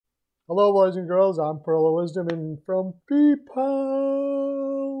Hello, boys and girls. I'm Pearl of Wisdom and from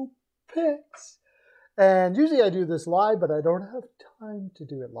People Picks. And usually I do this live, but I don't have time to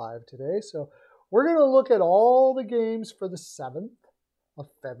do it live today. So we're going to look at all the games for the 7th of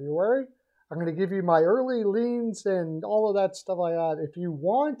February. I'm going to give you my early leans and all of that stuff like that. If you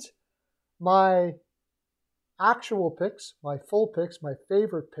want my actual picks, my full picks, my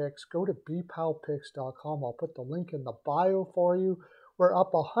favorite picks, go to bpalpicks.com. I'll put the link in the bio for you. We're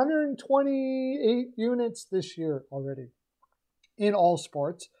up 128 units this year already in all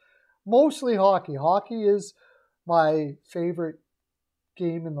sports, mostly hockey. Hockey is my favorite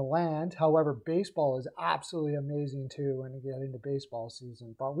game in the land. However, baseball is absolutely amazing too when you get into baseball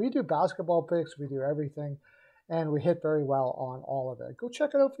season. But we do basketball picks, we do everything, and we hit very well on all of it. Go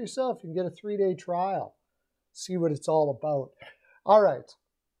check it out for yourself. You can get a 3-day trial. See what it's all about. All right,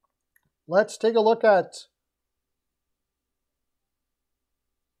 let's take a look at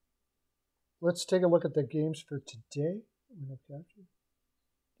the games for today.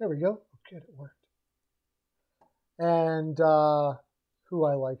 There we go. Okay, it worked. And who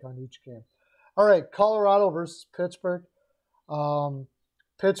I like on each game. All right, Colorado versus Pittsburgh.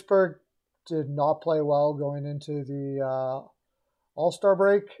 Pittsburgh did not play well going into the All-Star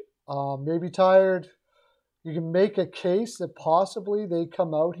break. Maybe tired. You can make a case that possibly they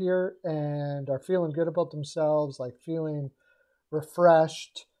come out here and are feeling good about themselves, like feeling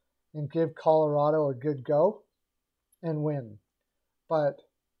refreshed, and give Colorado a good go and win. But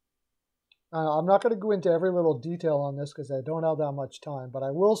I'm not going to go into every little detail on this because I don't have that much time. But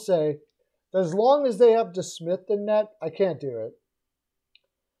I will say that as long as they have DeSmith in net, I can't do it.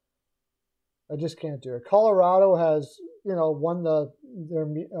 I just can't do it. Colorado has, won their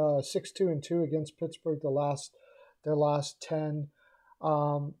 6-2-2 against Pittsburgh their last 10.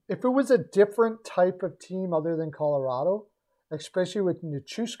 If it was a different type of team other than Colorado, especially with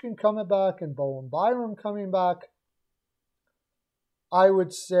Nichushkin coming back and Bowen Byram coming back, I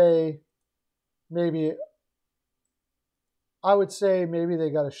would say maybe they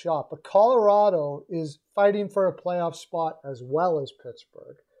got a shot. But Colorado is fighting for a playoff spot as well as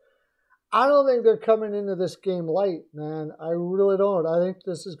Pittsburgh. I don't think they're coming into this game light, man. I really don't. I think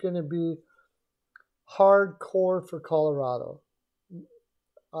this is going to be hardcore for Colorado.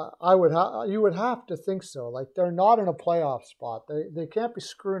 You would have to think so. Like, they're not in a playoff spot. They can't be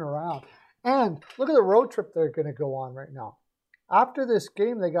screwing around. And look at the road trip they're going to go on right now. After this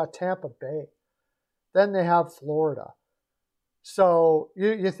game, they got Tampa Bay. Then they have Florida. So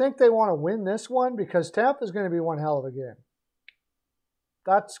you think they want to win this one? Because Tampa's going to be one hell of a game.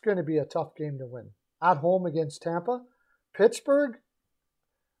 That's going to be a tough game to win. At home against Tampa. Pittsburgh,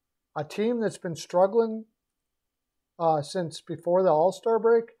 a team that's been struggling since before the All-Star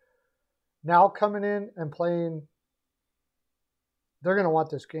break, now coming in and playing, they're going to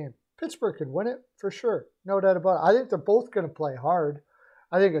want this game. Pittsburgh could win it for sure, no doubt about it. I think they're both going to play hard.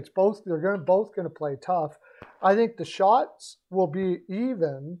 I think they're both going to play tough. I think the shots will be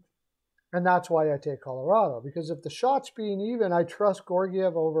even, and that's why I take Colorado. Because if the shots being even, I trust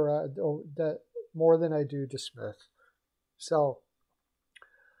Georgiev over that more than I do DeSmith. So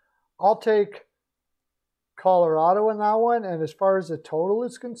I'll take Colorado in that one. And as far as the total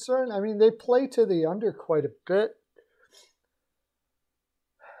is concerned, I mean, they play to the under quite a bit.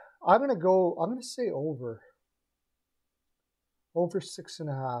 I'm going to say over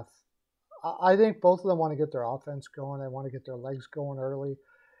 6.5. I think both of them want to get their offense going. They want to get their legs going early.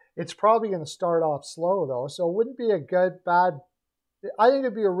 It's probably going to start off slow, though, so it wouldn't be a bad. I think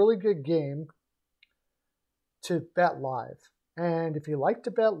it'd be a really good game to bet live. And if you like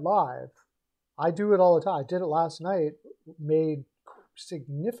to bet live, I do it all the time. I did it last night, made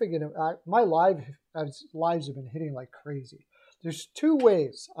significant. My lives have been hitting like crazy. There's 2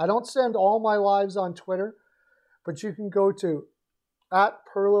 ways. I don't send all my lives on Twitter, but you can go to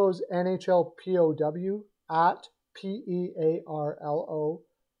 @Perlo's NHL POW, @PEARLO,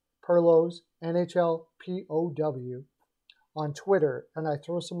 Perlo's NHL POW on Twitter, and I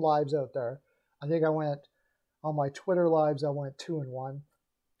throw some lives out there. I think I went on my Twitter lives, I went 2-1.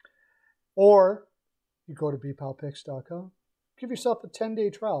 Or you go to bpalpicks.com, give yourself a 10-day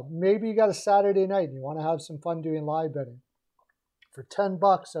trial. Maybe you got a Saturday night and you want to have some fun doing live betting. For $10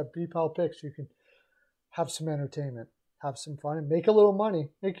 at BPAL Picks, you can have some entertainment, have some fun, and make a little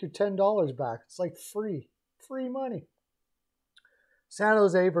money. Make your $10 back. It's like free money. San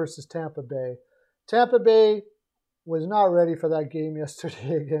Jose versus Tampa Bay. Tampa Bay was not ready for that game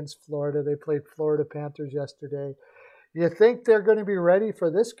yesterday against Florida. They played Florida Panthers yesterday. You think they're going to be ready for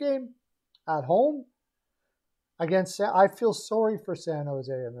this game at home against? I feel sorry for San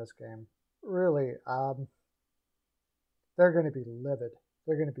Jose in this game. Really, they're going to be livid.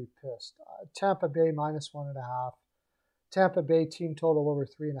 they're going to be pissed. Tampa Bay -1.5. Tampa Bay team total over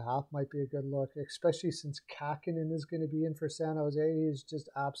 3.5 might be a good look, especially since Kakinen is going to be in for San Jose. He's just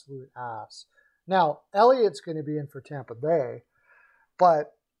absolute ass. Now, Elliott's going to be in for Tampa Bay,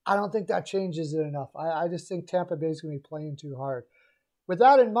 but I don't think that changes it enough. I just think Tampa Bay is going to be playing too hard. With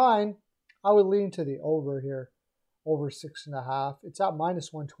that in mind, I would lean to the over here, over 6.5. It's at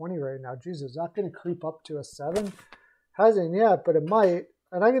 -120 right now. Jesus, is that going to creep up to a 7? Hasn't yet, but it might.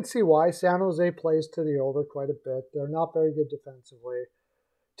 And I can see why. San Jose plays to the over quite a bit. They're not very good defensively.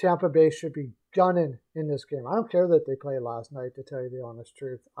 Tampa Bay should be gunning in this game. I don't care that they played last night, to tell you the honest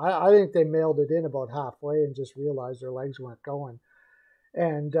truth. I think they mailed it in about halfway and just realized their legs weren't going.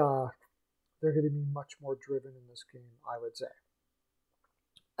 And they're going to be much more driven in this game, I would say.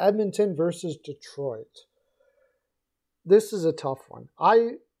 Edmonton versus Detroit. This is a tough one.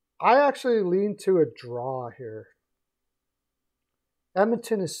 I actually lean to a draw here.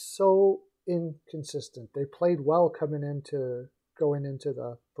 Edmonton is so inconsistent. They played well going into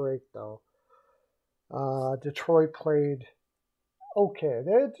the break, though. Detroit played okay.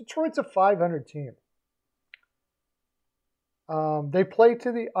 Detroit's a 500 team. They play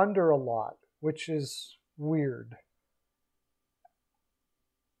to the under a lot, which is weird.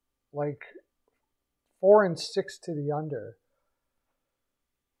 Like 4 and 6 to the under.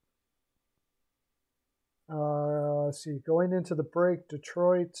 Let's see. Going into the break,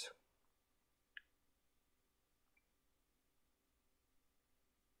 Detroit.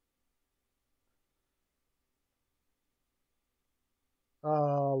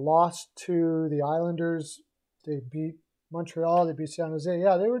 Lost to the Islanders. They beat Montreal. They beat San Jose.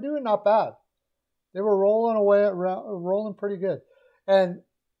 Yeah, they were doing not bad. They were rolling away, rolling pretty good. And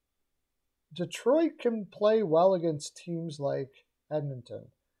Detroit can play well against teams like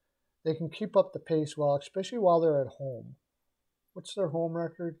Edmonton. They can keep up the pace well, especially while they're at home. What's their home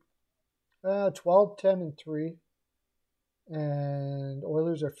record? 12, 10, and 3. And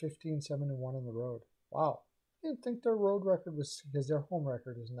Oilers are 15, 7, and 1 on the road. Wow. I didn't think their road record was, because their home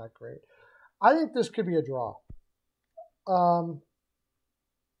record isn't that great. I think this could be a draw.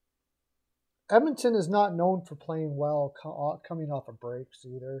 Edmonton is not known for playing well coming off of breaks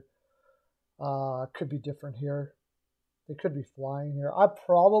either. Could be different here. They could be flying here. I'm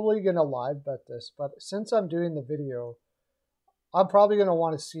probably going to live bet this, but since I'm doing the video, I'm probably going to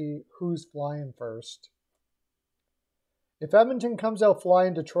want to see who's flying first. If Edmonton comes out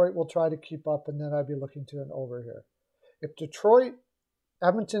flying, Detroit will try to keep up, and then I'd be looking to an over here. If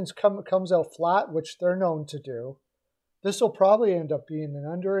Edmonton's comes out flat, which they're known to do, this will probably end up being an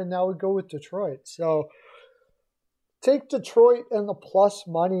under, and that would go with Detroit. So take Detroit and the plus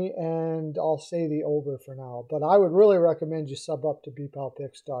money, and I'll say the over for now. But I would really recommend you sub up to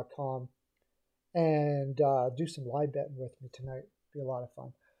bpalpicks.com and do some live betting with me tonight. Be a lot of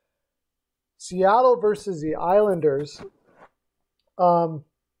fun. Seattle versus the Islanders. At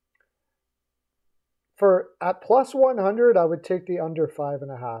plus 100, I would take the under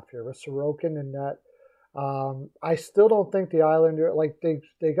 5.5 here with Sorokin and net. I still don't think the Islanders, like they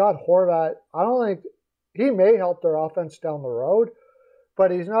got Horvat. I don't think he may help their offense down the road,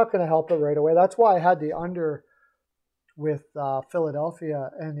 but he's not going to help it right away. That's why I had the under with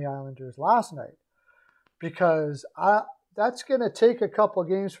Philadelphia and the Islanders last night, because that's going to take a couple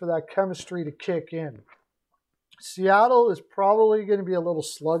games for that chemistry to kick in. Seattle is probably going to be a little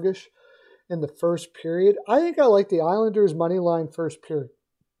sluggish in the first period. I think I like the Islanders' money line first period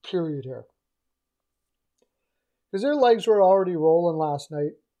here, because their legs were already rolling last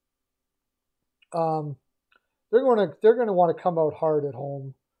night. They're going to want to come out hard at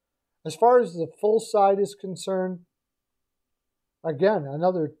home. As far as the full side is concerned, again,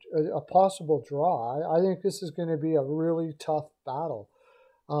 a possible draw. I think this is going to be a really tough battle.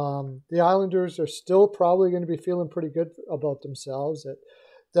 The Islanders are still probably going to be feeling pretty good about themselves. That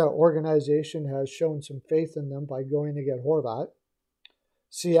the organization has shown some faith in them by going to get Horvat.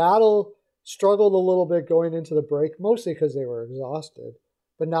 Seattle struggled a little bit going into the break, mostly because they were exhausted.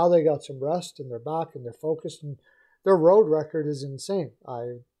 But now they got some rest and they're back and they're focused, and their road record is insane.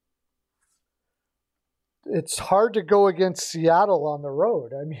 It's hard to go against Seattle on the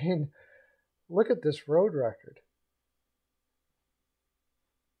road. I mean, look at this road record.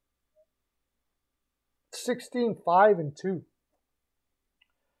 16-5-2.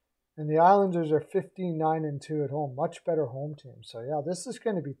 And the Islanders are 15-9-2 at home. Much better home team. So, yeah, this is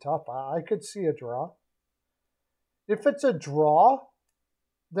going to be tough. I could see a draw. If it's a draw,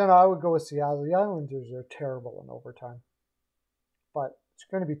 then I would go with Seattle. The Islanders are terrible in overtime. But it's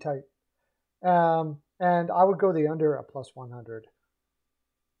going to be tight. And I would go the under at plus 100.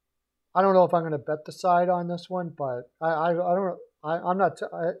 I don't know if I'm going to bet the side on this one, but I don't. I'm not.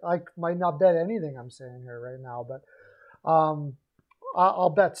 I might not bet anything I'm saying here right now, but I'll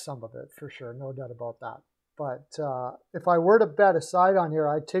bet some of it for sure, no doubt about that. But if I were to bet a side on here,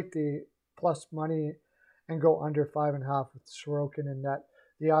 I'd take the plus money and go under 5.5 with Sorokin in net.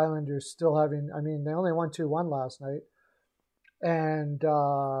 The Islanders still having, I mean, they only won 2-1 last night, and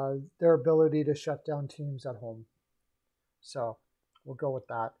their ability to shut down teams at home. So we'll go with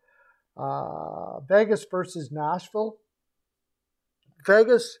that. Vegas versus Nashville.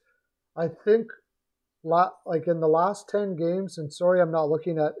 Vegas, I think, like in the last 10 games, and sorry I'm not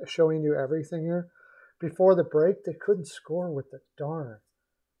looking at showing you everything here, before the break, they couldn't score with the darn.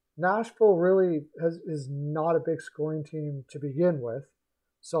 Nashville really is not a big scoring team to begin with.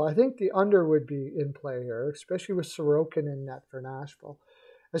 So I think the under would be in play here, especially with Sorokin in net for Nashville.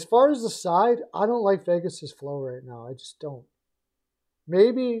 As far as the side, I don't like Vegas's flow right now. I just don't.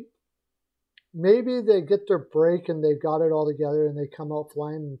 Maybe they get their break and they've got it all together and they come out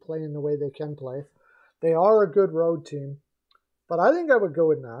flying and playing the way they can play. They are a good road team, but I think I would go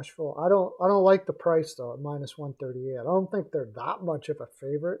with Nashville. I don't like the price though at minus 138. I don't think they're that much of a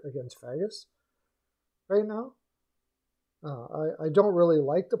favorite against Vegas right now. I don't really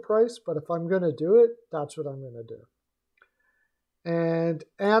like the price, but if I'm going to do it, that's what I'm going to do. And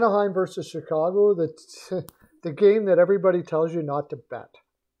Anaheim versus Chicago, the game that everybody tells you not to bet.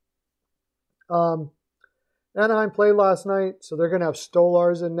 Anaheim played last night, so they're going to have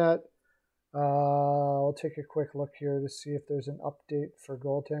Stolars in net. I'll take a quick look here to see if there's an update for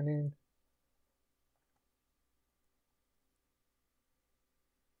goaltending.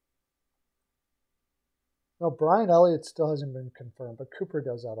 No, Brian Elliott still hasn't been confirmed, but Cooper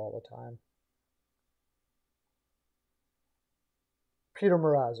does that all the time. Peter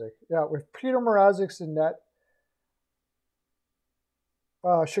Mrazek. Yeah, with Peter Mrazek's in net,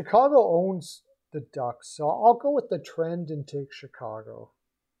 Chicago owns the Ducks, so I'll go with the trend and take Chicago.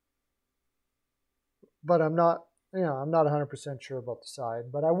 But I'm not 100% sure about the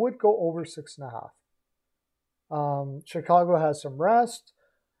side, but I would go over 6.5. Chicago has some rest.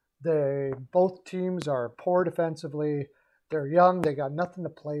 Both teams are poor defensively. They're young. They got nothing to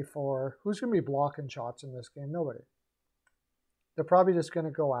play for. Who's going to be blocking shots in this game? Nobody. They're probably just going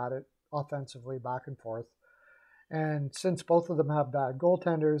to go at it offensively back and forth. And since both of them have bad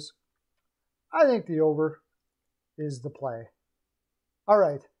goaltenders, I think the over is the play. All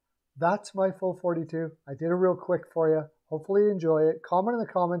right. That's my full 42. I did a real quick for you. Hopefully you enjoy it. Comment in the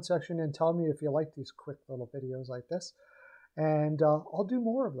comment section and tell me if you like these quick little videos like this. And I'll do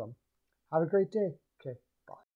more of them. Have a great day. Okay.